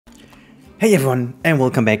Hey everyone, and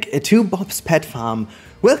welcome back to Bob's Pet Farm.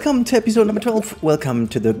 Welcome to episode number 12. Welcome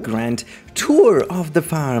to the grand tour of the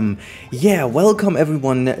farm. Yeah, welcome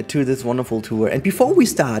everyone to this wonderful tour. And before we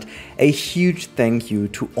start, a huge thank you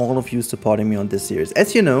to all of you supporting me on this series.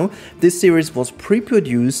 As you know, this series was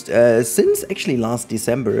pre-produced since actually last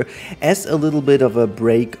December as a little bit of a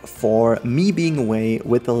break for me being away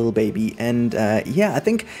with a little baby. And yeah, I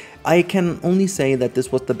think I can only say that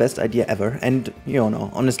this was the best idea ever, and you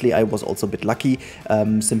know, honestly, I was also a bit lucky,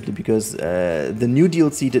 simply because the new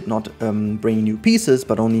DLC did not bring new pieces,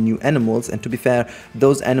 but only new animals, and to be fair,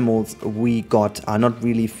 those animals we got are not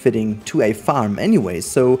really fitting to a farm anyway,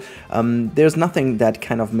 so there's nothing that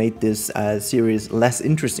kind of made this series less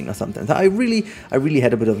interesting or something. So I really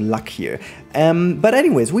had a bit of luck here. But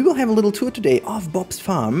anyways, we will have a little tour today of Bob's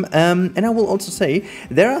farm, and I will also say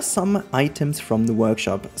there are some items from the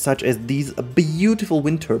workshop, such as these beautiful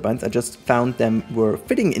wind turbines. I just found them were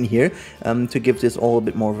fitting in here to give this all a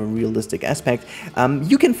bit more of a realistic aspect.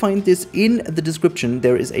 You can find this in the description.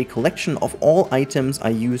 There is a collection of all items I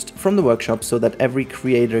used from the workshop so that every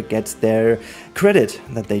creator gets their credit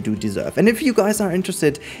that they do deserve. And if you guys are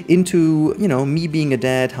interested into, you know, me being a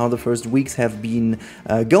dad, how the first weeks have been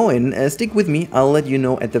going, stick with me. I'll let you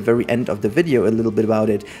know at the very end of the video a little bit about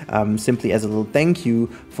it, simply as a little thank you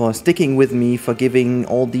for sticking with me, for giving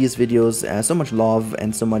all these videos so much love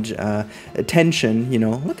and so much attention. You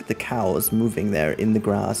know, look at the cows moving there in the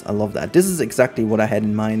grass. I love that. This is exactly what I had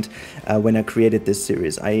in mind when I created this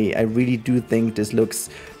series. I really do think this looks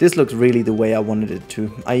really the way I wanted it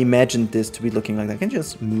to. I imagined this to be looking like that. I can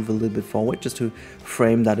just move a little bit forward just to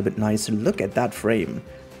frame that a bit nicer. Look at that frame.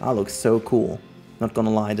 That looks so cool. Not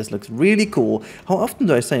gonna lie, this looks really cool. How often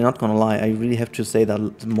do I say not gonna lie? I really have to say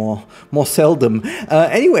that more seldom.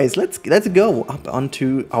 Anyways, let's go up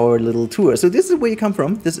onto our little tour. So this is where you come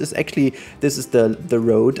from. This is the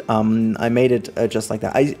road. I made it just like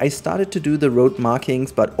that. I started to do the road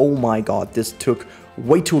markings, but oh my god, this took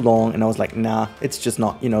way too long, and I was like, nah, it's just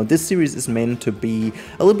not, you know, this series is meant to be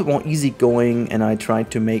a little bit more easygoing, and I tried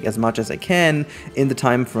to make as much as I can in the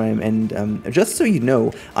time frame. And just so you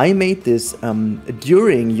know, I made this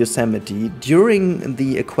during Yosemite, during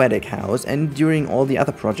the aquatic house, and during all the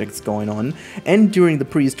other projects going on, and during the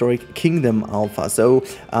prehistoric kingdom alpha. So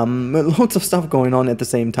lots of stuff going on at the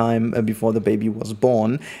same time before the baby was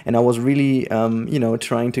born, and I was really you know,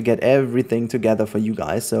 trying to get everything together for you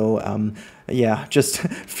guys. So yeah, just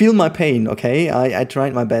feel my pain, okay? I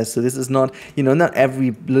tried my best. So this is not, you know, not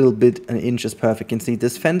every little bit an inch is perfect. You can see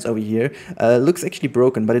this fence over here looks actually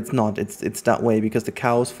broken, but it's not. It's that way because the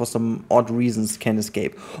cows, for some odd reasons, can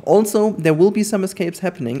escape. Also, there will be some escapes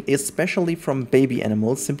happening, especially from baby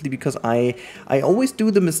animals, simply because I always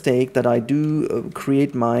do the mistake that I do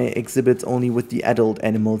create my exhibits only with the adult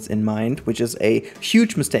animals in mind, which is a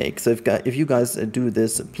huge mistake. So if you guys do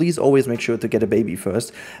this, please always make sure to get a baby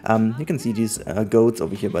first. You can see these goats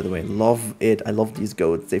over here, by the way. Love it. I love these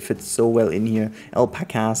goats. They fit so well in here.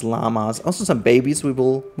 Alpacas, llamas, also some babies we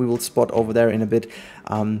will spot over there in a bit.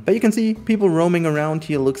 But you can see people roaming around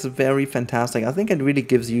here. Looks very fantastic. I think it really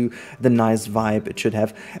gives you the nice vibe it should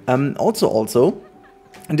have. Also,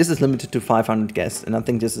 and this is limited to 500 guests, and I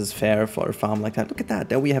think this is fair for a farm like that. Look at that.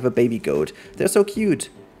 There we have a baby goat. They're so cute.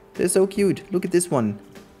 They're so cute. Look at this one.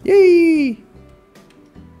 Yay!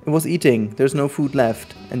 It was eating. There's no food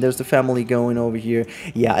left. And there's the family going over here.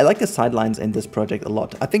 Yeah, I like the sidelines in this project a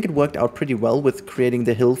lot. I think it worked out pretty well with creating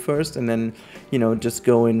the hill first and then, you know, just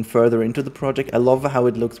going further into the project. I love how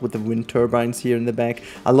it looks with the wind turbines here in the back.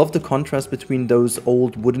 I love the contrast between those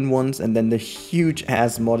old wooden ones and then the huge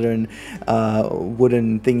ass modern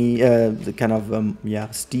wooden thingy, the kind of, yeah,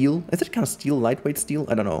 steel. Is it kind of steel, lightweight steel?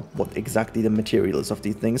 I don't know what exactly the material is of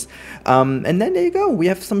these things. And then there you go. We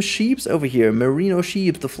have some sheeps over here. Merino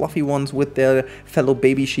sheep, the fluffy ones with their fellow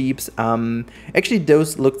baby sheeps. Actually,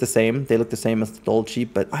 those look the same. They look the same as the doll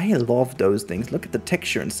sheep, but I love those things. Look at the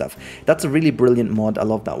texture and stuff. That's a really brilliant mod. I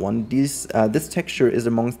love that one. This texture is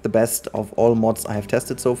amongst the best of all mods I have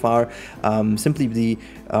tested so far. Simply the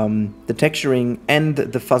texturing and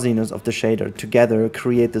the fuzziness of the shader together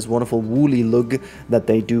create this wonderful woolly look that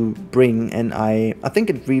they do bring, and I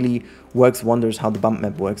think it really works wonders how the bump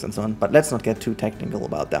map works and so on. But let's not get too technical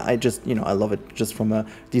about that. I just, you know, I love it just from a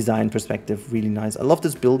design perspective. Really nice. I love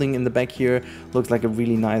this building in the back here. Looks like a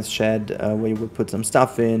really nice shed where you would put some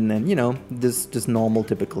stuff in, and you know, this normal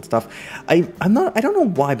typical stuff. I don't know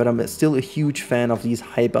why, but I'm still a huge fan of these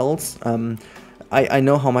high belts. I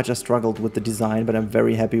know how much I struggled with the design, but I'm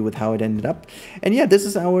very happy with how it ended up. And yeah, this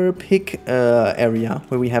is our pig area,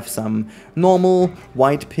 where we have some normal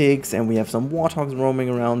white pigs, and we have some warthogs roaming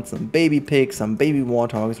around, some baby pigs, some baby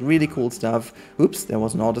warthogs, really cool stuff. Oops, there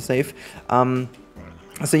was an autosave.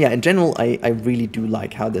 So yeah, in general, I really do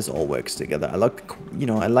like how this all works together. I like, you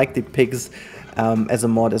know, I like the pigs as a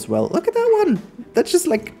mod as well. Look at that one. That's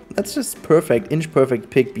just perfect, inch perfect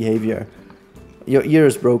pig behavior. Your ear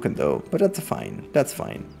is broken though, but that's fine. That's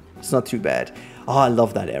fine. It's not too bad. Oh, I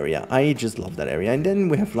love that area. I just love that area. And then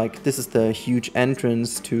we have like, this is the huge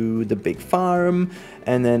entrance to the big farm,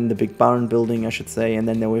 and then the big barn building, I should say. And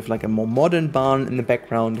then there we have like a more modern barn in the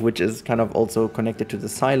background, which is kind of also connected to the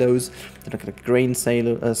silos, like grain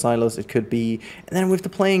silos it could be. And then we have the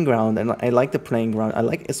playing ground, and I like the playing ground. I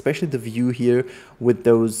like especially the view here with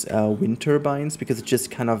those wind turbines, because it just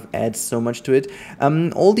kind of adds so much to it.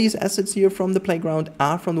 All these assets here from the playground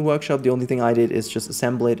are from the workshop. The only thing I did is just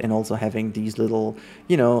assemble it, and also having these little,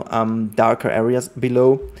 you know, darker areas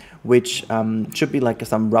below, which should be like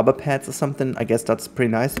some rubber pads or something. I guess that's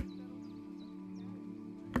pretty nice.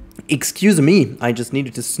 Excuse me, I just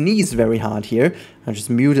needed to sneeze very hard here. I just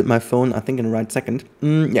muted my phone, I think in the right second.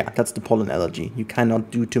 Yeah, that's the pollen allergy. You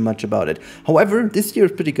cannot do too much about it. However, this year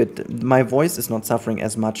is pretty good. My voice is not suffering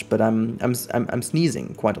as much, but I'm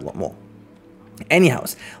sneezing quite a lot more. Anyhow,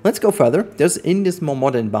 let's go further. There's in this more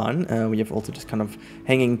modern barn, we have also this kind of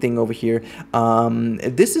hanging thing over here.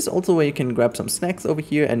 This is also where you can grab some snacks over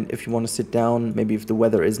here, and if you want to sit down, maybe if the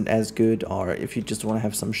weather isn't as good, or if you just want to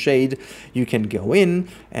have some shade, you can go in.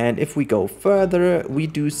 And if we go further, we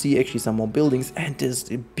do see actually some more buildings, and this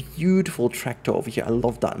beautiful tractor over here. I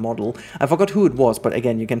love that model. I forgot who it was, but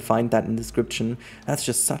again, you can find that in the description. That's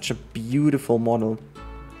just such a beautiful model.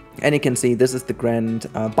 And you can see this is the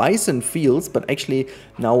grand bison fields, but actually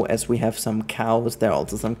now as we have some cows, there are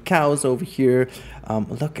also some cows over here.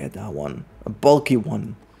 Look at that one, a bulky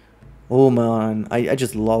one. Oh man, I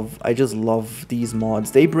just love these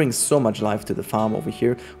mods. They bring so much life to the farm over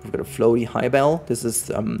here. We've got a floaty high bell. This is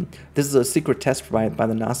a secret test by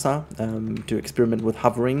the NASA to experiment with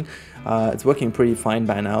hovering. It's working pretty fine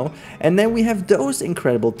by now. And then we have those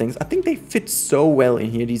incredible things. I think they fit so well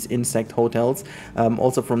in here, these insect hotels,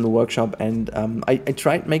 also from the workshop. And I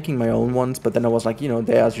tried making my own ones, but then I was like, you know,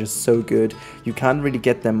 they are just so good. You can't really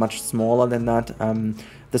get them much smaller than that.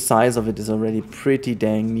 The size of it is already pretty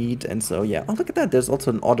dang neat, and so yeah. Oh, look at that, there's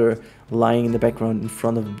also an otter lying in the background in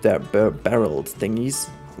front of their barreled thingies.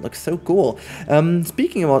 Looks so cool.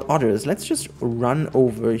 Speaking about otters, let's just run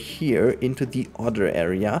over here into the otter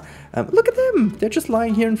area. Look at them, they're just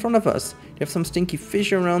lying here in front of us. They have some stinky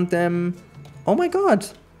fish around them. Oh my god,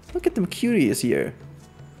 look at them cuties here.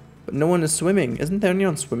 But no one is swimming. Isn't there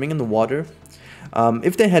anyone swimming in the water?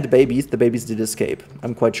 If they had babies, the babies did escape.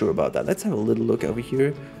 I'm quite sure about that. Let's have a little look over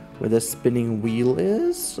here where the spinning wheel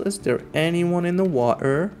is. Is there anyone in the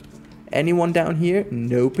water? Anyone down here?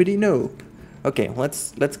 Nopey nope. Okay,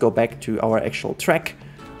 let's go back to our actual track.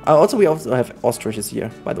 We also have ostriches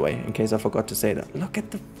here, by the way, in case I forgot to say that. Look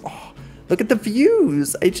at the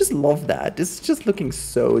views. I just love that. It's just looking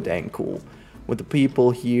so dang cool with the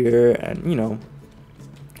people here, and you know,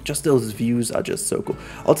 just those views are just so cool.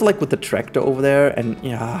 Also like with the tractor over there, and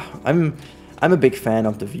yeah, I'm a big fan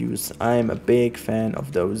of the views. I'm a big fan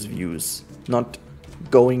of those views. Not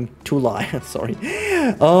going to lie, sorry.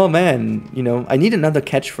 Oh man, you know, I need another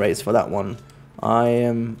catchphrase for that one.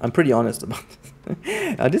 I'm pretty honest about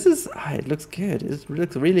this. It looks good. It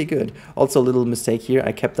looks really good. Also a little mistake here.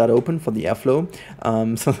 I kept that open for the airflow.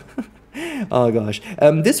 So oh gosh,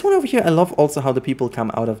 this one over here, I love also how the people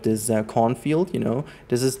come out of this cornfield. You know,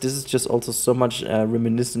 this is just also so much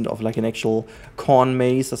reminiscent of like an actual corn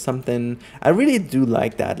maze or something. I really do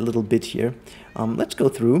like that little bit here. Let's go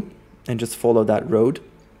through and just follow that road,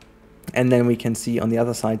 and then we can see on the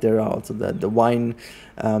other side there are also the wine,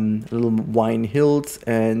 little wine hills,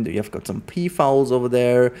 and you've got some peafowls over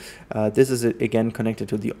there. This is again connected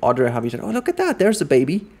to the otter habitat. Oh, look at that! There's a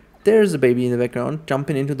baby. There's a baby in the background,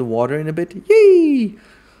 jumping into the water in a bit. Yay!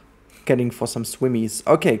 Getting for some swimmies.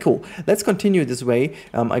 Okay, cool. Let's continue this way.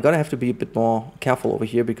 I gotta have to be a bit more careful over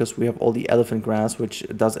here because we have all the elephant grass, which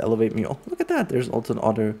does elevate me. Oh, look at that. There's also an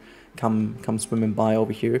otter come swimming by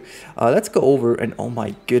over here. Let's go over, and oh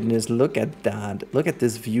my goodness, look at that. Look at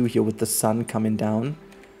this view here with the sun coming down.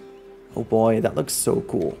 Oh boy, that looks so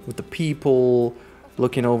cool. With the people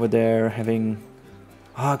looking over there, having...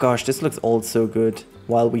 Oh gosh, this looks all so good.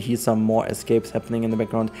 While we hear some more escapes happening in the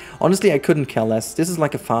background. Honestly, I couldn't care less. This is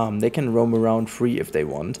like a farm. They can roam around free if they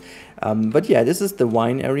want. But yeah, this is the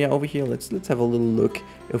wine area over here. Let's have a little look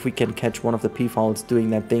if we can catch one of the peafowls doing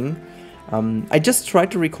that thing. I just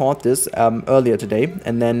tried to record this earlier today,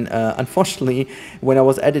 and then unfortunately, when I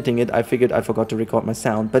was editing it, I figured I forgot to record my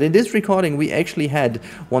sound. But in this recording, we actually had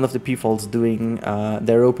one of the peafowls doing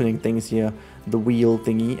their opening things here, the wheel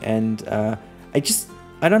thingy, and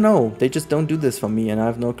I don't know, they just don't do this for me, and I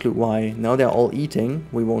have no clue why. Now they're all eating,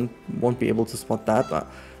 we won't be able to spot that, but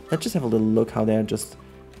let's just have a little look how they're just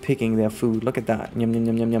picking their food. Look at that, yum yum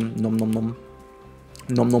yum yum yum, nom nom nom,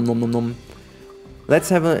 nom nom nom nom nom.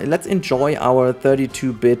 Let's enjoy our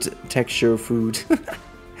 32-bit texture food.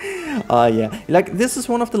 Yeah, like this is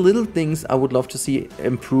one of the little things I would love to see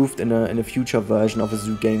improved in a future version of a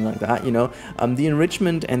zoo game like that, you know. The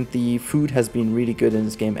enrichment and the food has been really good in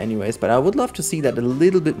this game anyways, but I would love to see that a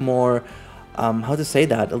little bit more, how to say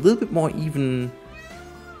that, a little bit more even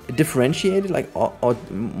differentiated, like or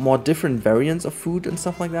more different variants of food and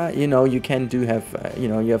stuff like that. You know, you can have you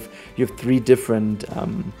know, you have 3 different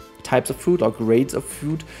types of food or grades of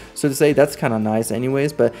food, so to say. That's kind of nice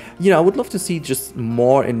anyways, but you know, I would love to see just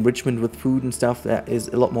more enrichment with food and stuff that is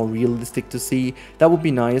a lot more realistic to see. That would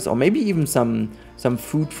be nice, or maybe even some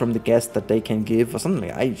food from the guests that they can give or something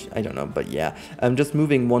like, I don't know. But yeah, I'm just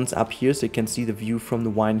moving once up here so you can see the view from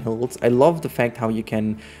the wine hills. I love the fact how you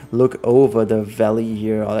can look over the valley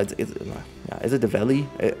here, or is it the valley?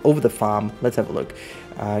 Over the farm. Let's have a look.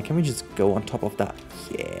 Can we just go on top of that?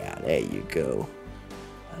 Yeah, there you go.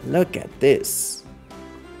 Look at this.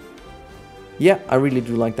 Yeah, I really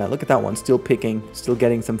do like that. Look at that one, still picking, still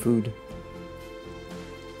getting some food.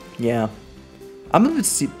 Yeah. I'm a bit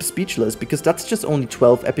speechless because that's just only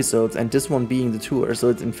 12 episodes, and this one being the tour, so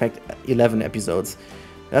it's in fact 11 episodes.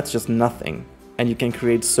 That's just nothing. And you can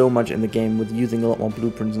create so much in the game with using a lot more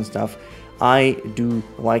blueprints and stuff. I do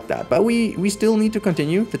like that. But we still need to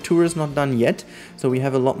continue. The tour is not done yet, so we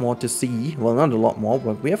have a lot more to see. Well, not a lot more,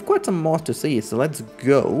 but we have quite some more to see. So let's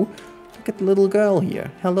go. Look at the little girl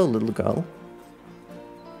here. Hello, little girl.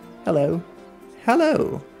 Hello.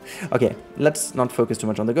 Hello. Okay, let's not focus too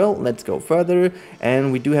much on the girl. Let's go further,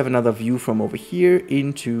 and we do have another view from over here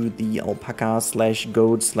into the alpaca slash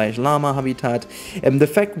goat slash llama habitat. And the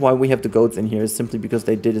fact why we have the goats in here is simply because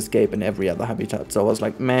they did escape in every other habitat, so I was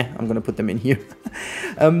like, meh, I'm gonna put them in here.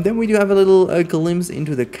 Then we do have a little glimpse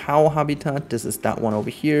into the cow habitat. This is that one over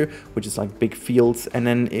here, which is like big fields. And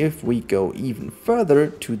then if we go even further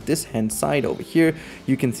to this hand side over here,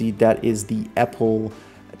 you can see that is the apple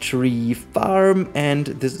tree farm, and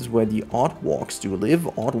this is where the Oddwalks do live.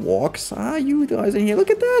 Oddwalks, you guys in here, look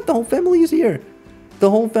at that, the whole family is here. The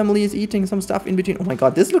whole family is eating some stuff in between. Oh my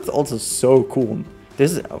god, this looks also so cool.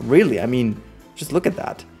 This is really, I mean, just look at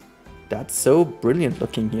that. That's so brilliant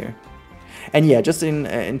looking here. And yeah, just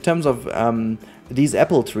in terms of these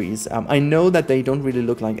apple trees, I know that they don't really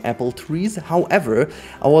look like apple trees. However,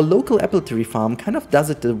 our local apple tree farm kind of does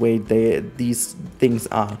it the way these things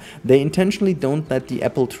are. They intentionally don't let the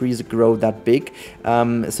apple trees grow that big,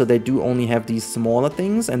 so they do only have these smaller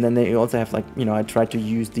things, and then they also have, like, you know, I try to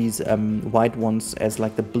use these white ones as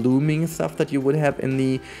like the blooming stuff that you would have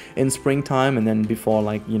in springtime, and then before,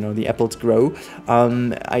 like, you know, the apples grow.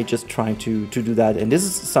 I just try to do that, and this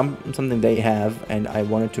is something they have, and I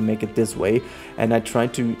wanted to make it this way. And I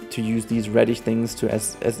tried to use these reddish things to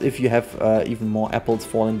as if you have even more apples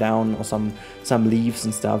falling down, or some leaves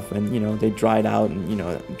and stuff, and you know, they dried out, and you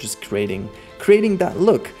know, just creating that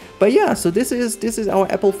look. But yeah, so this is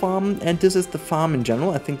our apple farm, and this is the farm in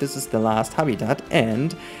general. I think this is the last habitat,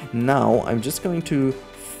 and now I'm just going to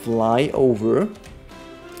fly over.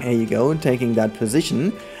 There you go, taking that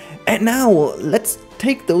position. And now let's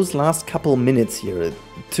take those last couple minutes here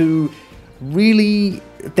to really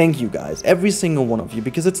thank you guys, every single one of you,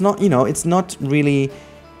 because it's not, you know, it's not really,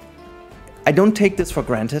 I don't take this for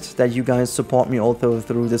granted that you guys support me all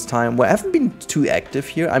through this time where I haven't been too active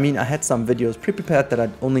here. I mean, I had some videos pre-prepared that I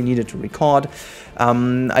only needed to record.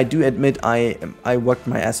 I do admit I worked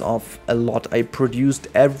my ass off a lot. I produced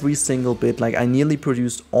every single bit. Like, I nearly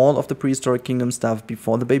produced all of the Prehistoric Kingdom stuff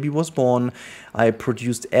before the baby was born. I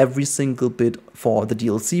produced every single bit for the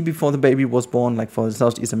DLC before the baby was born, like for the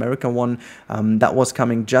Southeast America one. That was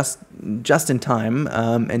coming just in time,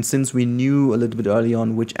 and since we knew a little bit early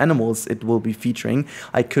on which animals it will be featuring,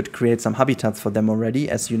 I could create some habitats for them already,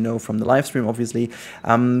 as you know from the live stream, obviously.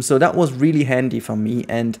 So that was really handy for me,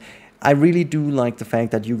 and I really do like the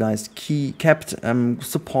fact that you guys kept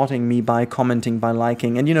supporting me by commenting, by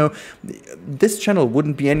liking, and you know, this channel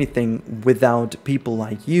wouldn't be anything without people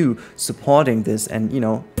like you supporting this. And you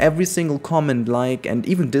know, every single comment, like, and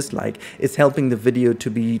even dislike is helping the video to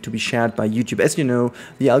be shared by YouTube. As you know,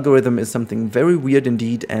 the algorithm is something very weird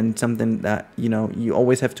indeed, and something that, you know, you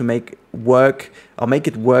always have to make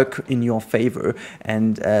it work in your favor.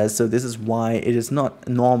 And so this is why it is not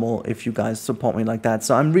normal if you guys support me like that.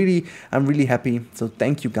 So I'm really happy. So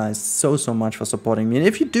thank you guys so much for supporting me. And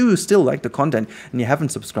if you do still like the content and you haven't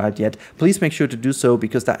subscribed yet, please make sure to do so,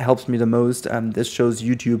 because that helps me the most. This shows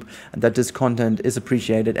YouTube that this content is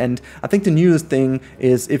appreciated. And I think the newest thing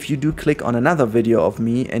is, if you do click on another video of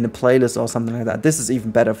me in a playlist or something like that, this is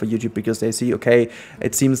even better for YouTube, because they see, okay,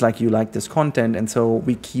 it seems like you like this content, and so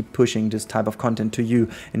we keep pushing this type of content to you.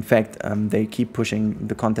 In fact, they keep pushing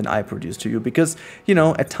the content I produce to you, because, you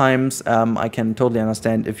know, at times I can totally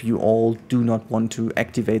understand if you all do not want to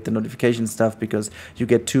activate the notification stuff because you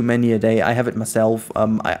get too many a day. I have it myself.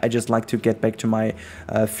 I just like to get back to my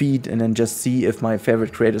feed and then just see if my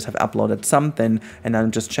favorite creators have uploaded something, and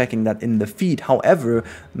I'm just checking that in the feed. However,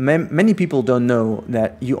 many people don't know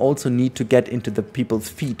that you also need to get into the people's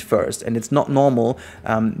feed first, and it's not normal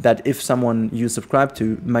that if someone you subscribe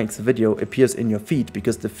to makes a video appears in your feed,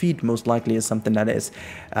 because the feed most likely is something that is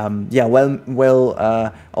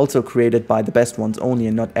also created by the best ones only,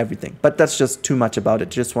 and not everything. But that's just too much about it.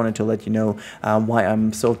 Just wanted to let you know why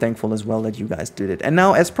I'm so thankful as well that you guys did it. And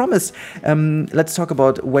now, as promised, let's talk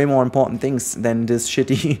about way more important things than this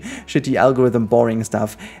shitty algorithm boring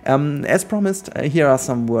stuff. As promised, here are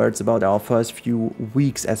some words about our first few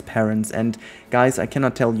weeks as parents. And guys, I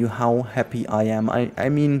cannot tell you how happy I am. I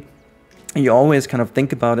mean, you always kind of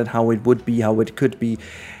think about it, how it would be, how it could be,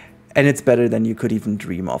 and it's better than you could even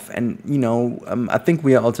dream of. And you know, I think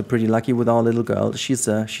we are also pretty lucky with our little girl. She's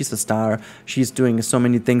a star. She's doing so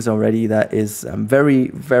many things already that is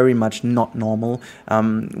very much not normal.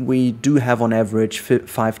 We do have on average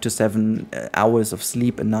 5 to 7 hours of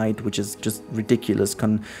sleep a night, which is just ridiculous,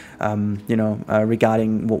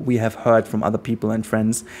 regarding what we have heard from other people and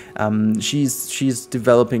friends. She's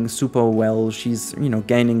developing super well. She's, you know,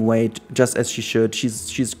 gaining weight just as she should.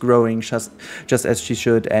 She's growing just as she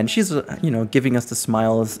should, and she's, you know, giving us the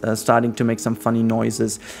smiles, starting to make some funny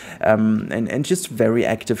noises, and just very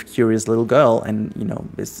active, curious little girl. And you know,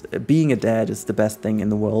 being a dad is the best thing in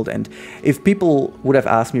the world. And if people would have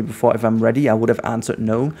asked me before if I'm ready, I would have answered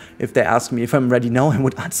no. If they asked me if I'm ready now, I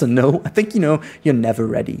would answer no. I think, you know, you're never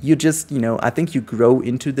ready. You just, you know, I think you grow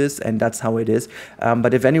into this, and that's how it is.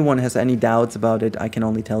 But if anyone has any doubts about it, I can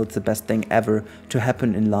only tell it's the best thing ever to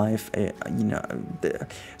happen in life. You know,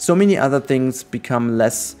 so many other things become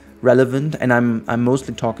less relevant, and I'm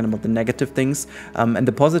mostly talking about the negative things, and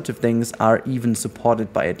the positive things are even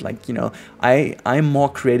supported by it. Like, you know, I'm more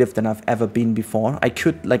creative than I've ever been before. I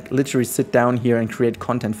could like literally sit down here and create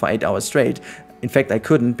content for 8 hours straight. In fact, I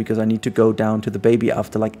couldn't, because I need to go down to the baby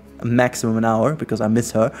after like a maximum an hour, because I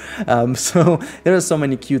miss her. So there are so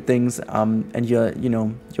many cute things, and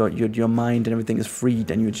your mind and everything is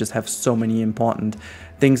freed, and you just have so many important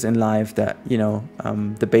things in life that, you know,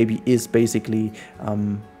 the baby is basically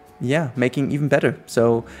making even better.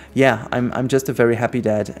 So yeah, I'm just a very happy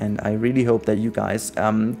dad, and I really hope that you guys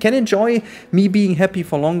can enjoy me being happy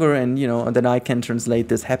for longer, and you know, that I can translate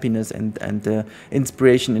this happiness and the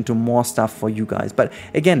inspiration into more stuff for you guys. But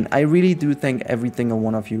again, I really do thank every single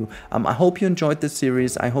one of you. I hope you enjoyed this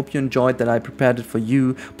series. I hope you enjoyed that I prepared it for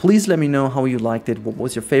you. Please let me know how you liked it. What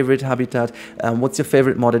was your favorite habitat? What's your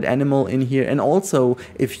favorite modded animal in here? And also,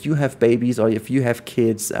 if you have babies or if you have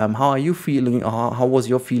kids, how are you feeling, or how was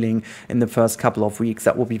your feeling in the first couple of weeks?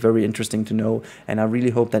 That will be very interesting to know, and I really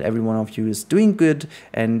hope that every one of you is doing good.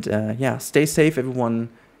 And yeah, stay safe everyone,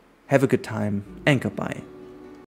 have a good time, and goodbye.